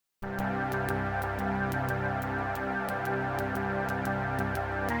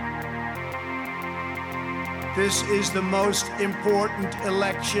This is the most important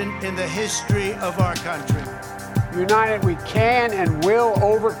election in the history of our country. United, we can and will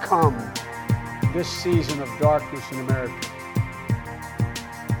overcome this season of darkness in America.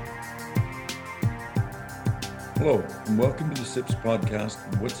 Hello, and welcome to the SIPS podcast,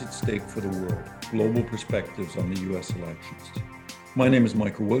 What's at Stake for the World? Global Perspectives on the U.S. Elections. My name is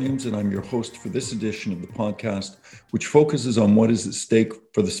Michael Williams, and I'm your host for this edition of the podcast, which focuses on what is at stake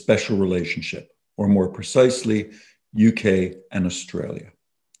for the special relationship, or more precisely, UK and Australia.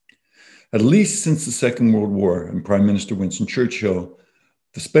 At least since the Second World War and Prime Minister Winston Churchill,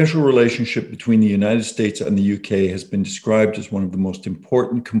 the special relationship between the United States and the UK has been described as one of the most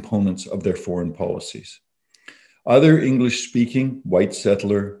important components of their foreign policies. Other English-speaking white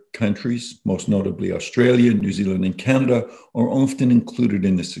settler countries, most notably Australia, New Zealand, and Canada, are often included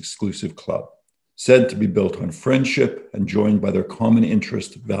in this exclusive club, said to be built on friendship and joined by their common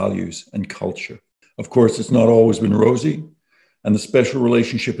interest, values, and culture. Of course, it's not always been rosy, and the special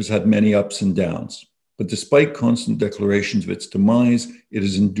relationship has had many ups and downs. But despite constant declarations of its demise, it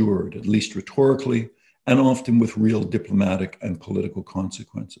has endured, at least rhetorically, and often with real diplomatic and political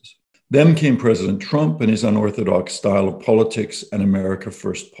consequences. Then came President Trump and his unorthodox style of politics and America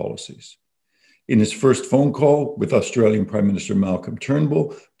First policies. In his first phone call with Australian Prime Minister Malcolm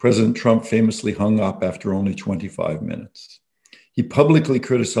Turnbull, President Trump famously hung up after only 25 minutes. He publicly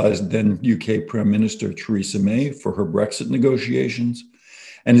criticized then UK Prime Minister Theresa May for her Brexit negotiations,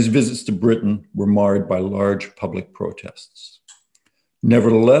 and his visits to Britain were marred by large public protests.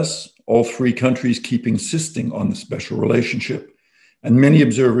 Nevertheless, all three countries keep insisting on the special relationship, and many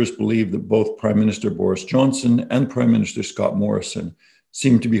observers believe that both Prime Minister Boris Johnson and Prime Minister Scott Morrison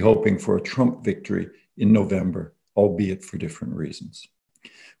seem to be hoping for a Trump victory in November, albeit for different reasons.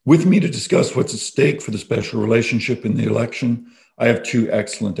 With me to discuss what's at stake for the special relationship in the election, I have two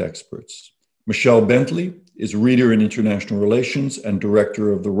excellent experts. Michelle Bentley is Reader in International Relations and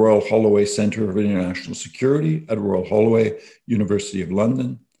Director of the Royal Holloway Centre of International Security at Royal Holloway, University of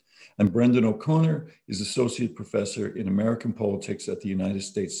London. And Brendan O'Connor is Associate Professor in American Politics at the United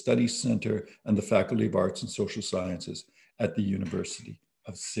States Studies Centre and the Faculty of Arts and Social Sciences at the University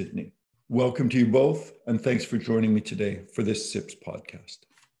of Sydney. Welcome to you both, and thanks for joining me today for this SIPS podcast.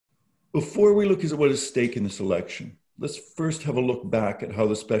 Before we look at what is at stake in this election, let's first have a look back at how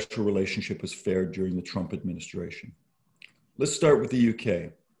the special relationship has fared during the Trump administration. Let's start with the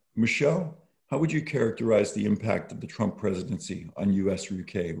UK. Michelle, how would you characterize the impact of the Trump presidency on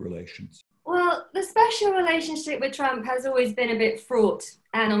US-UK relations? Well, the special relationship with Trump has always been a bit fraught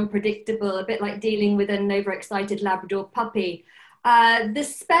and unpredictable, a bit like dealing with an overexcited Labrador puppy. The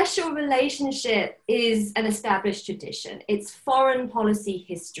special relationship is an established tradition. It's foreign policy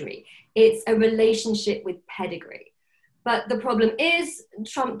history. It's a relationship with pedigree. But the problem is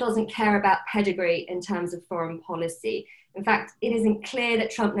Trump doesn't care about pedigree in terms of foreign policy. In fact, it isn't clear that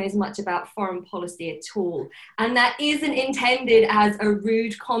Trump knows much about foreign policy at all. And that isn't intended as a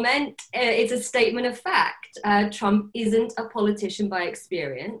rude comment. It's a statement of fact. Trump isn't a politician by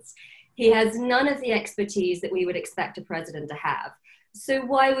experience. He has none of the expertise that we would expect a president to have. So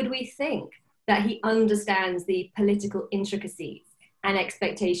why would we think that he understands the political intricacies and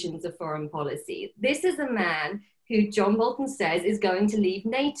expectations of foreign policy? This is a man who John Bolton says is going to leave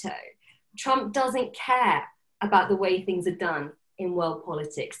NATO. Trump doesn't care about the way things are done in world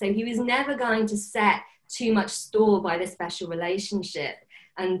politics. So he was never going to set too much store by the special relationship.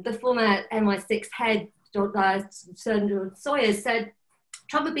 And the former MI6 head, Sandra Sawyer, said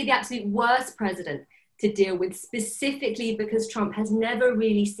Trump would be the absolute worst president to deal with, specifically because Trump has never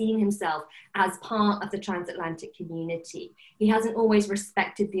really seen himself as part of the transatlantic community. He hasn't always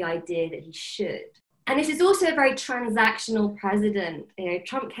respected the idea that he should. And this is also a very transactional president.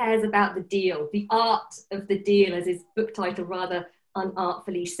 Trump cares about the deal, the art of the deal, as his book title rather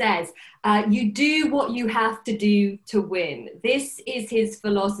unartfully says. You do what you have to do to win. This is his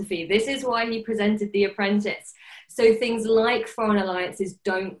philosophy. This is why he presented The Apprentice. So things like foreign alliances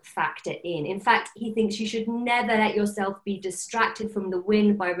don't factor in. In fact, he thinks you should never let yourself be distracted from the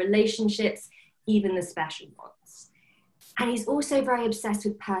win by relationships, even the special ones. And he's also very obsessed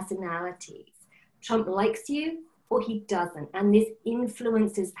with personalities. Trump likes you or he doesn't, and this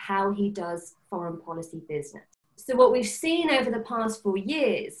influences how he does foreign policy business. So what we've seen over the past 4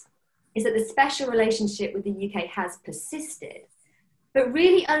 years is that the special relationship with the UK has persisted, but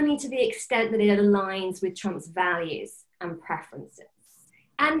really only to the extent that it aligns with Trump's values and preferences.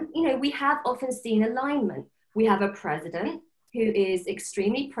 And, we have often seen alignment. We have a president who is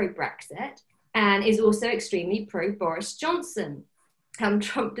extremely pro-Brexit and is also extremely pro-Boris Johnson.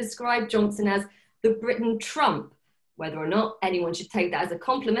 Trump described Johnson as the Britain Trump. Whether or not anyone should take that as a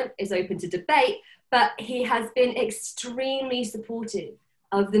compliment is open to debate, but he has been extremely supportive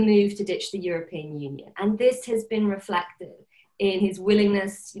of the move to ditch the European Union. And this has been reflected in his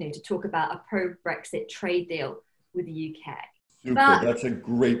willingness, to talk about a pro-Brexit trade deal with the UK. Super. That's a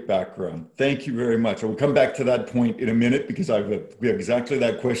great background. Thank you very much. I will come back to that point in a minute because we have exactly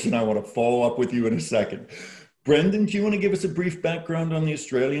that question I want to follow up with you in a second. Brendan, do you want to give us a brief background on the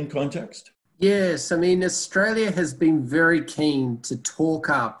Australian context? Yes, I mean, Australia has been very keen to talk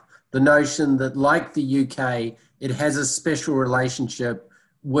up the notion that, like the UK, it has a special relationship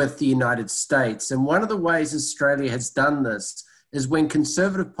with the United States. And one of the ways Australia has done this is when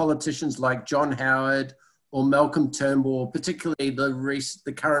conservative politicians like John Howard or Malcolm Turnbull, particularly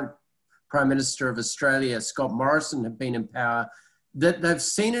the current Prime Minister of Australia, Scott Morrison, have been in power, that they've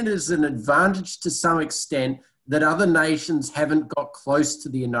seen it as an advantage to some extent that other nations haven't got close to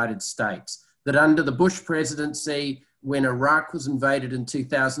the United States. That under the Bush presidency, when Iraq was invaded in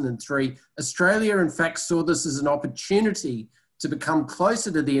 2003, Australia in fact saw this as an opportunity to become closer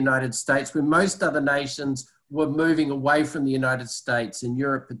to the United States when most other nations were moving away from the United States, in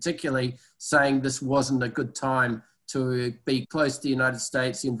Europe particularly, saying this wasn't a good time to be close to the United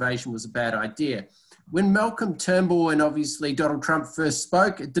States, the invasion was a bad idea. When Malcolm Turnbull and obviously Donald Trump first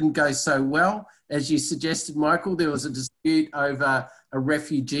spoke, it didn't go so well. As you suggested, Michael, there was a dispute over a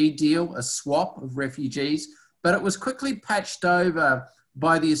refugee deal, a swap of refugees, but it was quickly patched over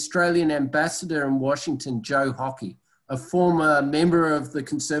by the Australian ambassador in Washington, Joe Hockey, a former member of the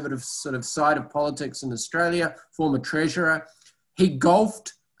conservative sort of side of politics in Australia, former treasurer. He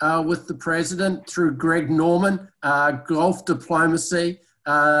golfed with the president through Greg Norman, golf diplomacy.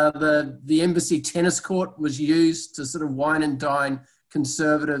 The embassy tennis court was used to sort of wine and dine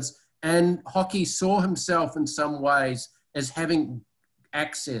conservatives. And Hockey saw himself in some ways as having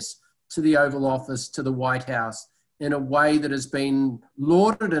access to the Oval Office, to the White House, in a way that has been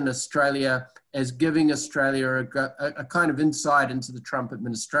lauded in Australia as giving Australia a kind of insight into the Trump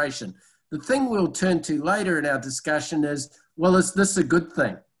administration. The thing we'll turn to later in our discussion is, well, is this a good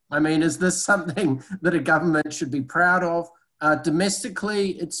thing? I mean, is this something that a government should be proud of?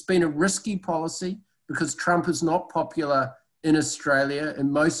 Domestically, it's been a risky policy because Trump is not popular in Australia.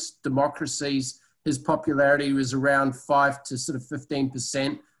 In most democracies, his popularity was around 5 to sort of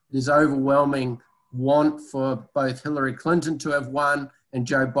 15%. There's overwhelming want for both Hillary Clinton to have won and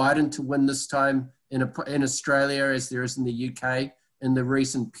Joe Biden to win this time in Australia, as there is in the UK in the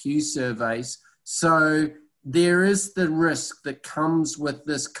recent Pew surveys. So there is the risk that comes with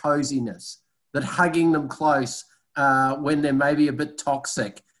this coziness, that hugging them close when they're maybe a bit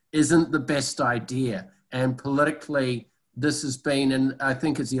toxic isn't the best idea. And politically, this has been, and I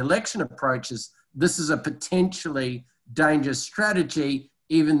think as the election approaches, this is a potentially dangerous strategy,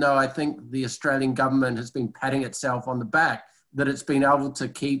 even though I think the Australian government has been patting itself on the back, that it's been able to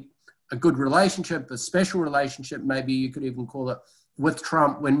keep a good relationship, a special relationship, maybe you could even call it, with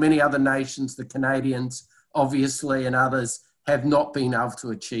Trump, when many other nations, the Canadians, obviously, and others, have not been able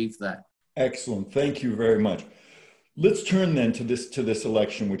to achieve that. Excellent. Thank you very much. Let's turn then to this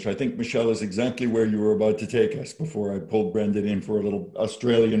election, which I think, Michelle, is exactly where you were about to take us before I pulled Brendan in for a little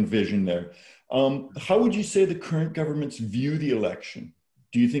Australian vision there. How would you say the current governments view the election?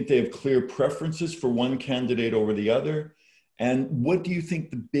 Do you think they have clear preferences for one candidate over the other? And what do you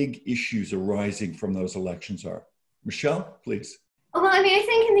think the big issues arising from those elections are? Michelle, please. Well, I mean, I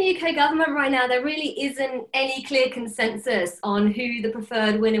think in the UK government right now, there really isn't any clear consensus on who the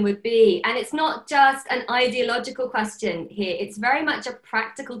preferred winner would be. And it's not just an ideological question here. It's very much a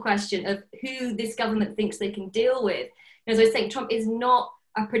practical question of who this government thinks they can deal with. As I was saying, Trump is not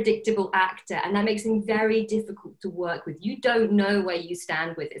a predictable actor, and that makes him very difficult to work with. You don't know where you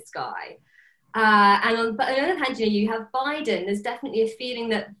stand with this guy. But on the other hand, you have Biden. There's definitely a feeling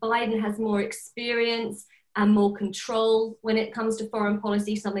that Biden has more experience and more control when it comes to foreign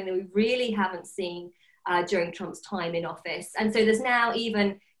policy, something that we really haven't seen during Trump's time in office. And so there's now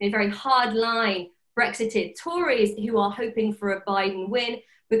even a very hard-line Brexited Tories who are hoping for a Biden win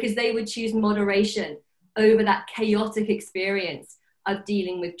because they would choose moderation over that chaotic experience of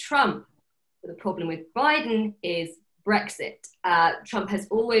dealing with Trump. But the problem with Biden is Brexit. Trump has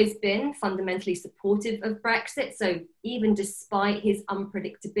always been fundamentally supportive of Brexit. So even despite his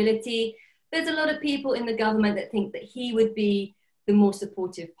unpredictability, there's a lot of people in the government that think that he would be the more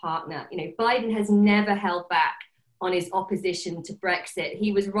supportive partner. Biden has never held back on his opposition to Brexit.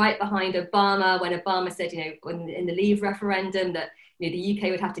 He was right behind Obama when Obama said, in the Leave referendum that the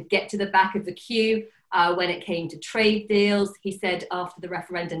UK would have to get to the back of the queue when it came to trade deals. He said after the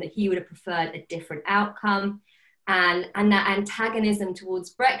referendum that he would have preferred a different outcome. And that antagonism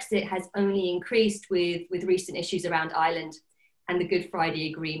towards Brexit has only increased with recent issues around Ireland and the Good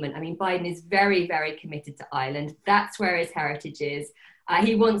Friday Agreement. I mean, Biden is very, very committed to Ireland. That's where his heritage is.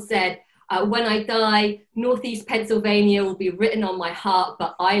 He once said, when I die, Northeast Pennsylvania will be written on my heart,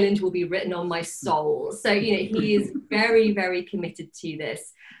 but Ireland will be written on my soul. So, he is very, very committed to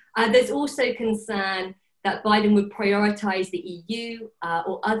this. There's also concern that Biden would prioritize the EU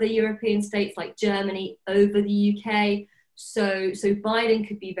or other European states like Germany over the UK. So Biden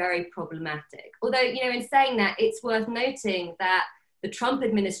could be very problematic. Although, in saying that, it's worth noting that the Trump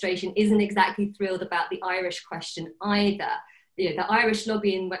administration isn't exactly thrilled about the Irish question either. The Irish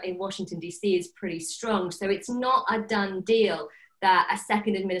lobby in Washington, D.C. is pretty strong. So it's not a done deal that a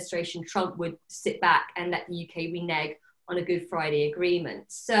second administration Trump would sit back and let the UK renege on a Good Friday Agreement.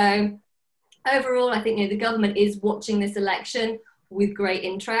 So overall, I think the government is watching this election with great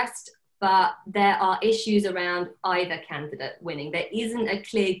interest. But there are issues around either candidate winning. There isn't a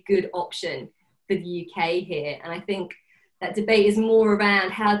clear good option for the UK here. And I think that debate is more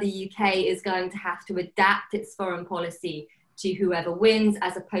around how the UK is going to have to adapt its foreign policy to whoever wins,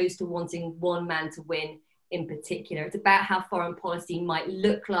 as opposed to wanting one man to win in particular. It's about how foreign policy might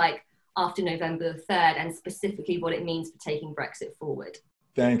look like after November the 3rd, and specifically what it means for taking Brexit forward.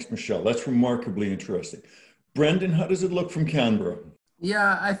 Thanks, Michelle. That's remarkably interesting. Brendan, how does it look from Canberra?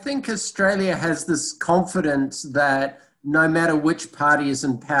 Yeah, I think Australia has this confidence that no matter which party is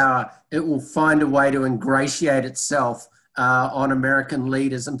in power, it will find a way to ingratiate itself on American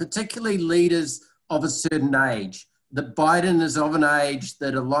leaders, and particularly leaders of a certain age. That Biden is of an age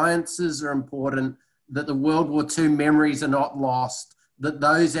that alliances are important, that the World War II memories are not lost, that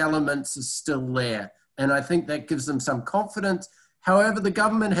those elements are still there. And I think that gives them some confidence. However, the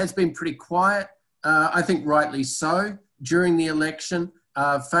government has been pretty quiet, I think rightly so, during the election.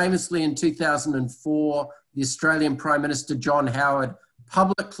 Famously in 2004, the Australian Prime Minister John Howard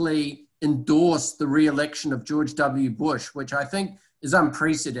publicly endorsed the re-election of George W. Bush, which I think is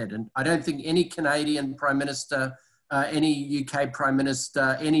unprecedented. I don't think any Canadian Prime Minister, any UK Prime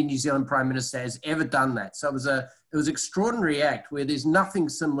Minister, any New Zealand Prime Minister has ever done that. So it was an extraordinary act where there's nothing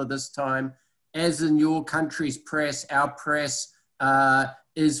similar this time. As in your country's press, our press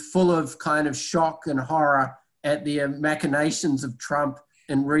is full of kind of shock and horror at the machinations of Trump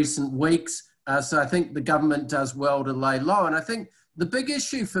in recent weeks. So I think the government does well to lay low. And I think the big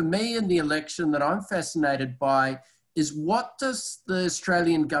issue for me in the election that I'm fascinated by is, what does the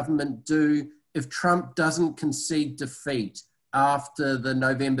Australian government do if Trump doesn't concede defeat after the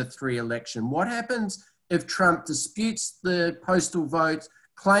November 3 election? What happens if Trump disputes the postal votes,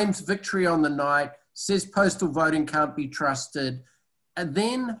 claims victory on the night, says postal voting can't be trusted? And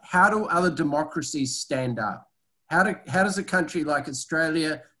then how do other democracies stand up? How does a country like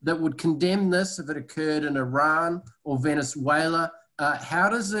Australia that would condemn this if it occurred in Iran or Venezuela, how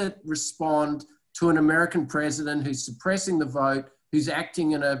does it respond to an American president who's suppressing the vote, who's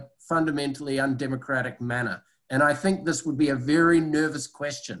acting in a fundamentally undemocratic manner? And I think this would be a very nervous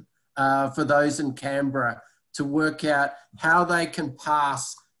question for those in Canberra to work out how they can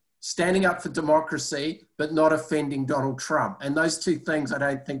pass standing up for democracy, but not offending Donald Trump. And those two things I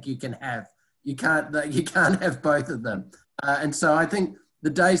don't think you can have. You can't have both of them. And so I think the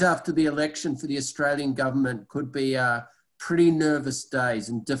days after the election for the Australian government could be pretty nervous days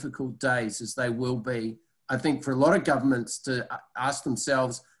and difficult days, as they will be, I think, for a lot of governments to ask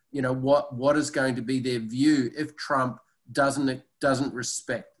themselves, what is going to be their view if Trump doesn't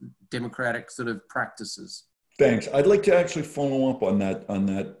respect democratic sort of practices. Thanks. I'd like to actually follow up on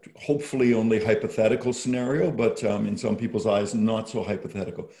that hopefully only hypothetical scenario, but in some people's eyes, not so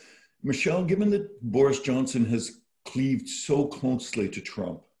hypothetical. Michelle, given that Boris Johnson has cleaved so closely to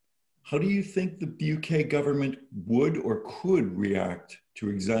Trump, how do you think the UK government would or could react to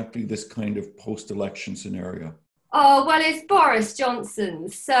exactly this kind of post-election scenario? Oh, well, it's Boris Johnson.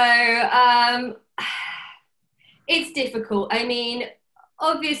 So it's difficult. I mean,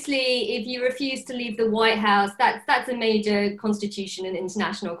 obviously, if you refuse to leave the White House, that's a major constitutional and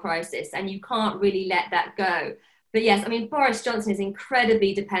international crisis, and you can't really let that go. But yes, I mean, Boris Johnson is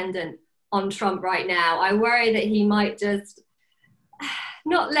incredibly dependent on Trump right now. I worry that he might just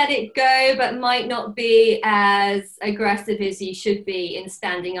not let it go, but might not be as aggressive as he should be in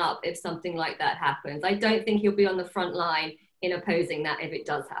standing up if something like that happens. I don't think he'll be on the front line in opposing that if it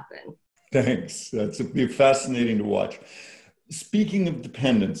does happen. Thanks. That's be fascinating to watch. Speaking of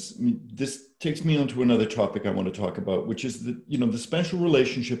dependence, this takes me on to another topic I want to talk about, which is that, the special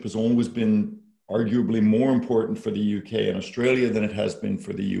relationship has always been arguably more important for the UK and Australia than it has been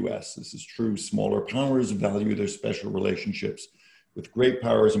for the US. This is true. Smaller powers value their special relationships with great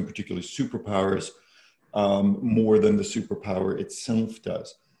powers, and particularly superpowers, more than the superpower itself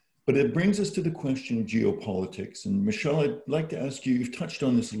does. But it brings us to the question of geopolitics. And Michelle, I'd like to ask you, you've touched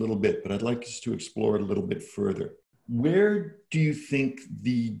on this a little bit, but I'd like us to explore it a little bit further. Where do you think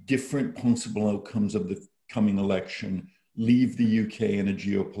the different possible outcomes of the coming election leave the UK in a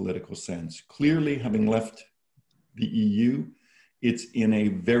geopolitical sense? Clearly, having left the EU, it's in a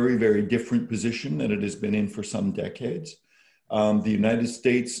very, very different position than it has been in for some decades. The United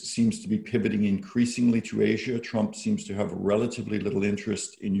States seems to be pivoting increasingly to Asia. Trump seems to have relatively little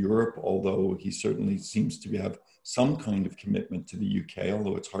interest in Europe, although he certainly seems to have some kind of commitment to the UK,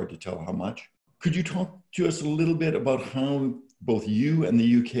 although it's hard to tell how much. Could you talk to us a little bit about how both you and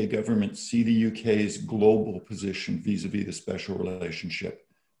the UK government see the UK's global position vis-a-vis the special relationship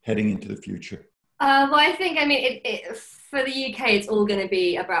heading into the future? Well, I think, for the UK, it's all going to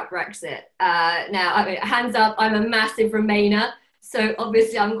be about Brexit. Now, hands up, I'm a massive Remainer. So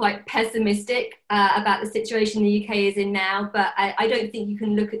obviously I'm quite pessimistic about the situation the UK is in now. But I don't think you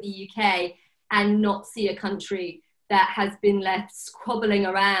can look at the UK and not see a country that has been left squabbling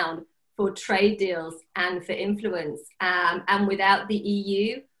around for trade deals and for influence. And without the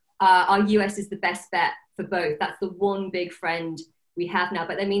EU, our US is the best bet for both. That's the one big friend we have now,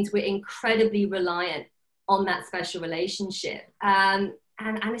 but that means we're incredibly reliant on that special relationship. And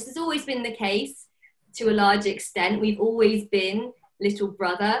this has always been the case to a large extent. We've always been little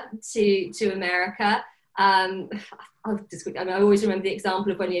brother to America. I always remember the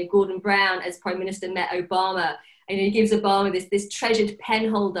example of when Gordon Brown as Prime Minister met Obama, and he gives Obama this treasured pen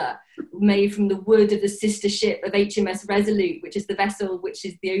holder made from the wood of the sister ship of HMS Resolute, which is the vessel which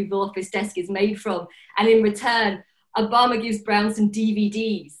is the Oval Office desk is made from. And in return, Obama gives Brown some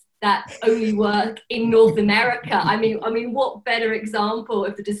DVDs that only work in North America. I mean, what better example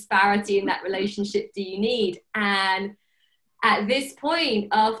of the disparity in that relationship do you need? And at this point,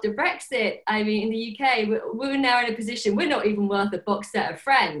 after Brexit, in the UK, we're now in a position, we're not even worth a box set of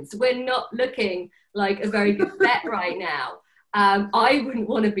Friends. We're not looking like a very good bet right now. I wouldn't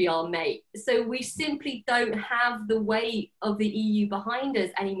want to be our mate. So we simply don't have the weight of the EU behind us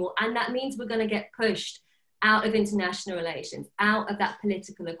anymore. And that means we're going to get pushed out of international relations, out of that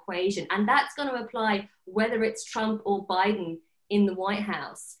political equation. And that's going to apply whether it's Trump or Biden in the White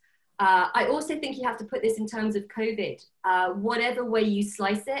House. I also think you have to put this in terms of COVID. Whatever way you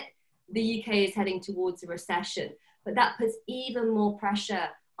slice it, the UK is heading towards a recession, but that puts even more pressure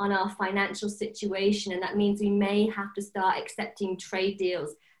on our financial situation. And that means we may have to start accepting trade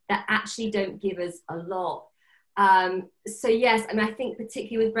deals that actually don't give us a lot. So yes, I think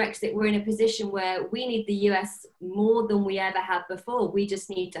particularly with Brexit, we're in a position where we need the US more than we ever have before. We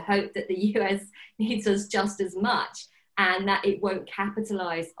just need to hope that the US needs us just as much and that it won't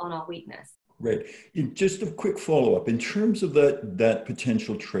capitalize on our weakness. Right. Just a quick follow-up. In terms of that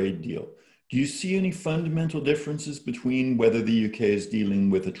potential trade deal, do you see any fundamental differences between whether the UK is dealing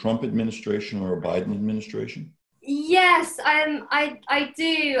with a Trump administration or a Biden administration? Yes, I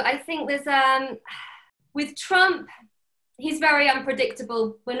do. I think there's... With Trump, he's very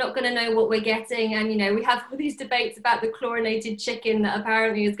unpredictable. We're not going to know what we're getting. And, we have all these debates about the chlorinated chicken that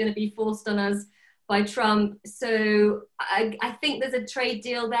apparently is going to be forced on us by Trump. So I think there's a trade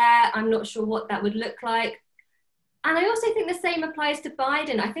deal there. I'm not sure what that would look like. And I also think the same applies to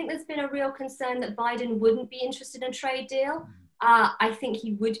Biden. I think there's been a real concern that Biden wouldn't be interested in a trade deal. I think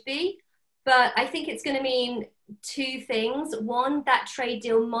he would be. But I think it's going to mean two things. One, that trade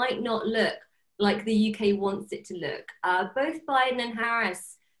deal might not look like the UK wants it to look. Both Biden and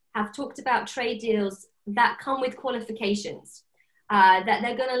Harris have talked about trade deals that come with qualifications, that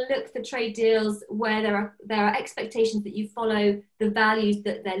they're going to look for trade deals where there are expectations that you follow the values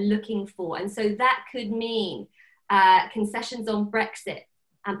that they're looking for. And so that could mean concessions on Brexit,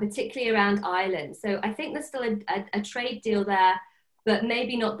 and particularly around Ireland. So I think there's still a trade deal there, but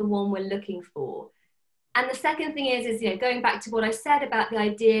maybe not the one we're looking for. And the second thing is going back to what I said about the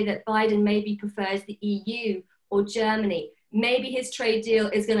idea that Biden maybe prefers the EU or Germany. Maybe his trade deal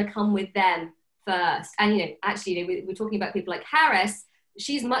is going to come with them first. And, actually, we're talking about people like Harris.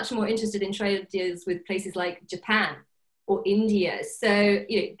 She's much more interested in trade deals with places like Japan or India. So,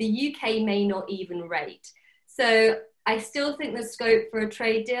 the UK may not even rate. So I still think there's scope for a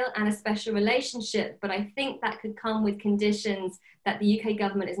trade deal and a special relationship, but I think that could come with conditions that the UK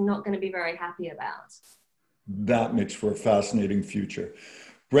government is not going to be very happy about. That makes for a fascinating future.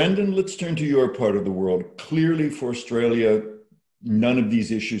 Brendan, let's turn to your part of the world. Clearly for Australia, none of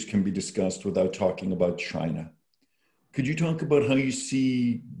these issues can be discussed without talking about China. Could you talk about how you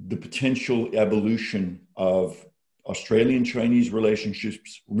see the potential evolution of Australian-Chinese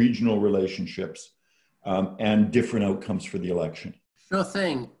relationships, regional relationships, and different outcomes for the election? Sure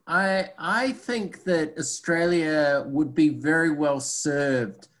thing. I think that Australia would be very well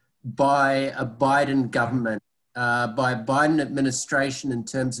served by a Biden government, by a Biden administration in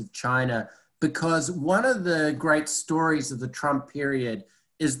terms of China, because one of the great stories of the Trump period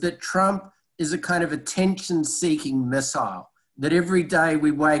is that Trump is a kind of attention-seeking missile, that every day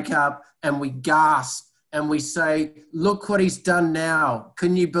we wake up and we gasp and we say, look what he's done now.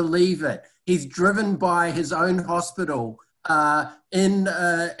 Can you believe it? He's driven by his own hospital in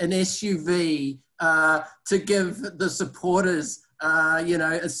an SUV to give the supporters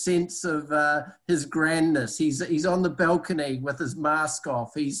a sense of his grandness. He's on the balcony with his mask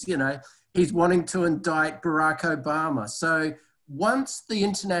off. He's wanting to indict Barack Obama. So once the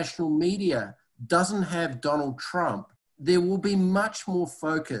international media doesn't have Donald Trump, there will be much more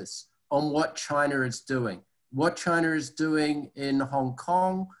focus on what China is doing in Hong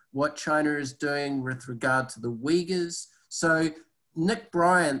Kong, what China is doing with regard to the Uyghurs. So Nick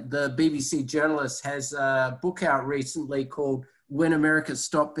Bryant, the BBC journalist, has a book out recently called When America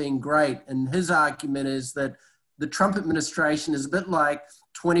Stopped Being Great. And his argument is that the Trump administration is a bit like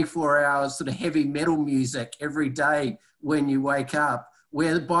 24 hours sort of heavy metal music every day when you wake up,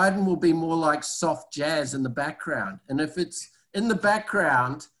 where Biden will be more like soft jazz in the background. And if it's in the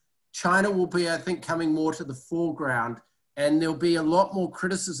background, China will be, I think, coming more to the foreground, and there'll be a lot more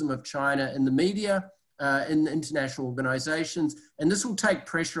criticism of China in the media, in the international organizations, and this will take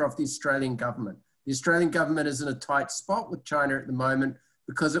pressure off the Australian government. The Australian government is in a tight spot with China at the moment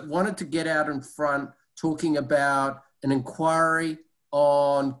because it wanted to get out in front talking about an inquiry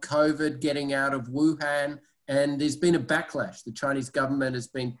on COVID getting out of Wuhan, and there's been a backlash. The Chinese government has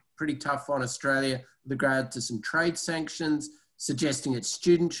been pretty tough on Australia with regard to some trade sanctions, suggesting its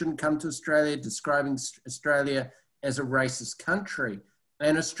students shouldn't come to Australia, describing Australia as a racist country.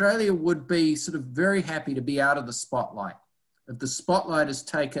 And Australia would be sort of very happy to be out of the spotlight. If the spotlight is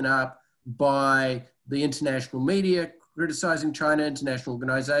taken up by the international media criticizing China, international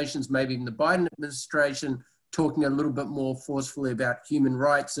organizations, maybe even the Biden administration talking a little bit more forcefully about human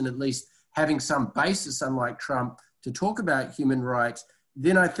rights and at least having some basis, unlike Trump, to talk about human rights,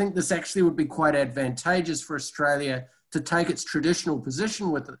 then I think this actually would be quite advantageous for Australia to take its traditional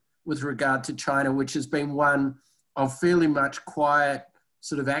position with regard to China, which has been one of fairly much quiet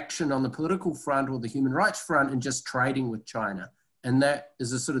sort of action on the political front or the human rights front and just trading with China. And that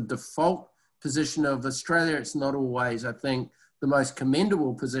is a sort of default position of Australia. It's not always, I think, the most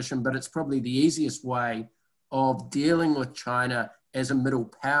commendable position, but it's probably the easiest way of dealing with China as a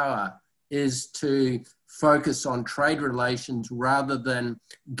middle power is to focus on trade relations rather than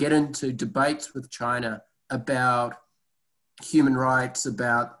get into debates with China about human rights,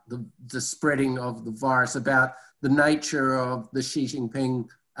 about the spreading of the virus, about the nature of the Xi Jinping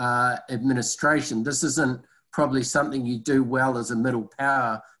administration. This isn't probably something you do well as a middle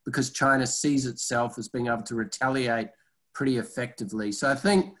power because China sees itself as being able to retaliate pretty effectively. So I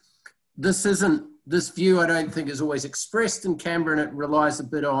think this view, I don't think, is always expressed in Canberra, and it relies a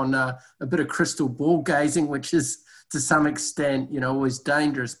bit on a bit of crystal ball gazing, which is to some extent, always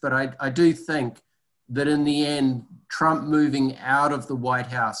dangerous. But I do think that in the end, Trump moving out of the White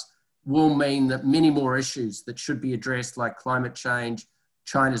House will mean that many more issues that should be addressed, like climate change,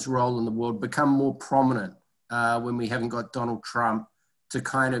 China's role in the world, become more prominent when we haven't got Donald Trump to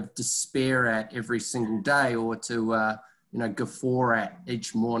kind of despair at every single day or to, guffaw at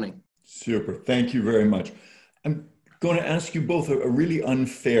each morning. Super. Thank you very much. I'm going to ask you both a really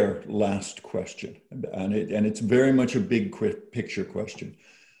unfair last question, and it's very much a big picture question.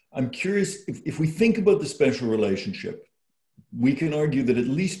 I'm curious, if we think about the special relationship, we can argue that at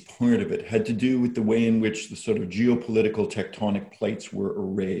least part of it had to do with the way in which the sort of geopolitical tectonic plates were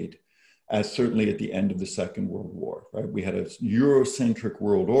arrayed, as certainly at the end of the Second World War, right? We had a Eurocentric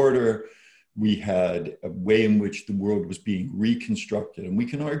world order. We had a way in which the world was being reconstructed. And we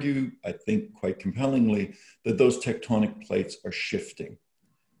can argue, I think quite compellingly, that those tectonic plates are shifting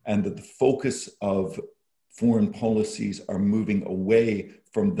and that the focus of foreign policies are moving away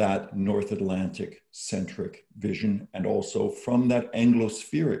from that North Atlantic centric vision and also from that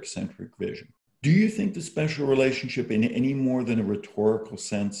Anglospheric centric vision. Do you think the special relationship in any more than a rhetorical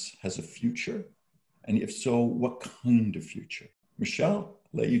sense has a future? And if so, what kind of future? Michelle,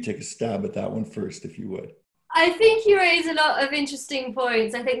 I'll let you take a stab at that one first, if you would. I think you raise a lot of interesting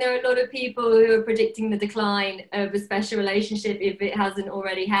points. I think there are a lot of people who are predicting the decline of a special relationship if it hasn't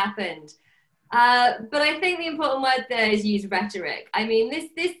already happened. But I think the important word there is use rhetoric. I mean,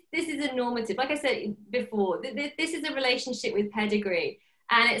 this is a normative. Like I said before, this is a relationship with pedigree.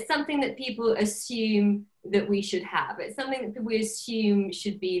 And it's something that people assume that we should have. It's something that we assume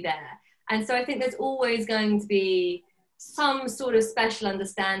should be there. And so I think there's always going to be some sort of special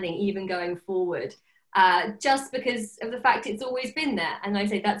understanding even going forward. just because of the fact it's always been there. And I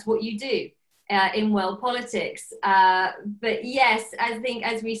say that's what you do in world politics. But yes, I think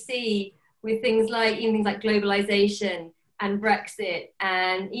as we see with things like globalization and Brexit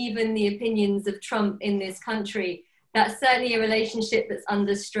and even the opinions of Trump in this country, that's certainly a relationship that's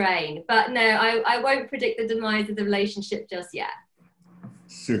under strain. But no, I won't predict the demise of the relationship just yet.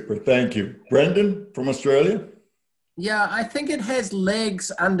 Super, thank you. Brendan from Australia? Yeah, I think it has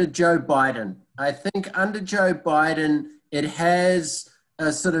legs under Joe Biden. I think under Joe Biden, it has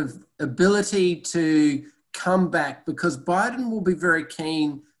a sort of ability to come back because Biden will be very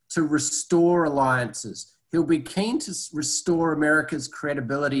keen to restore alliances. He'll be keen to restore America's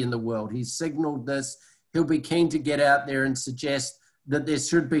credibility in the world. He's signaled this. He'll be keen to get out there and suggest that there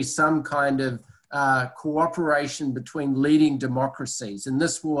should be some kind of cooperation between leading democracies. And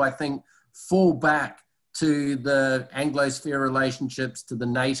this will, I think, fall back to the Anglosphere relationships, to the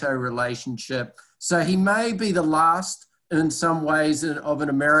NATO relationship. So he may be the last, in some ways, of an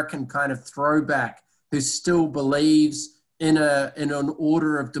American kind of throwback who still believes in an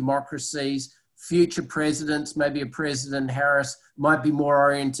order of democracies. Future presidents, maybe a President Harris, might be more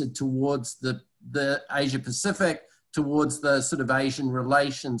oriented towards the Asia Pacific, towards the sort of Asian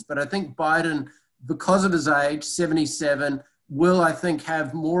relations. But I think Biden, because of his age, 77, will, I think,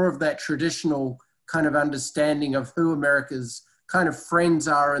 have more of that traditional kind of understanding of who America's kind of friends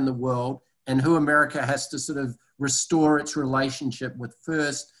are in the world and who America has to sort of restore its relationship with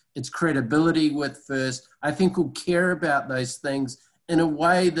first, its credibility with first. I think we'll care about those things in a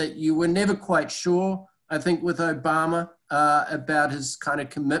way that you were never quite sure, I think, with Obama about his kind of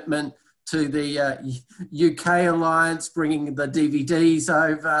commitment to the UK alliance, bringing the DVDs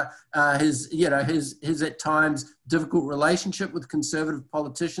over, his at times difficult relationship with conservative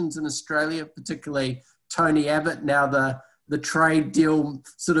politicians in Australia, particularly Tony Abbott, now the trade deal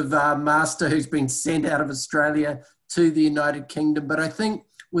sort of master who's been sent out of Australia to the United Kingdom. But I think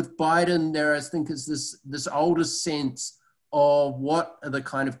with Biden, there I think is this older sense of what are the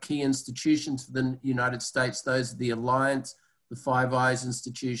kind of key institutions for the United States. Those are the alliance, the Five Eyes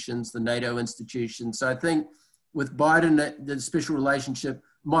institutions, the NATO institutions. So I think with Biden, the special relationship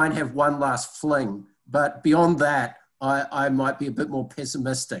might have one last fling. But beyond that, I might be a bit more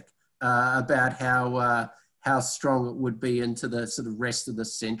pessimistic about how strong it would be into the sort of rest of the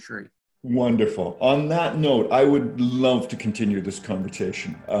century. Wonderful. On that note, I would love to continue this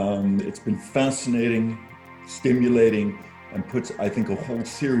conversation. It's been fascinating, stimulating, and puts, I think, a whole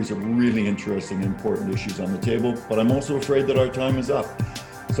series of really interesting, important issues on the table. But I'm also afraid that our time is up.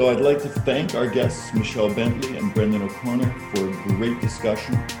 So I'd like to thank our guests, Michelle Bentley and Brendan O'Connor, for a great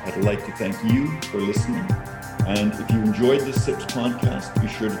discussion. I'd like to thank you for listening. And if you enjoyed this SIPS podcast, be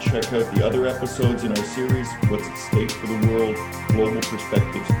sure to check out the other episodes in our series, What's at Stake for the World, Global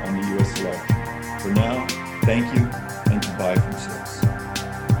Perspectives on the U.S. Election. For now, thank you and goodbye from SIPS.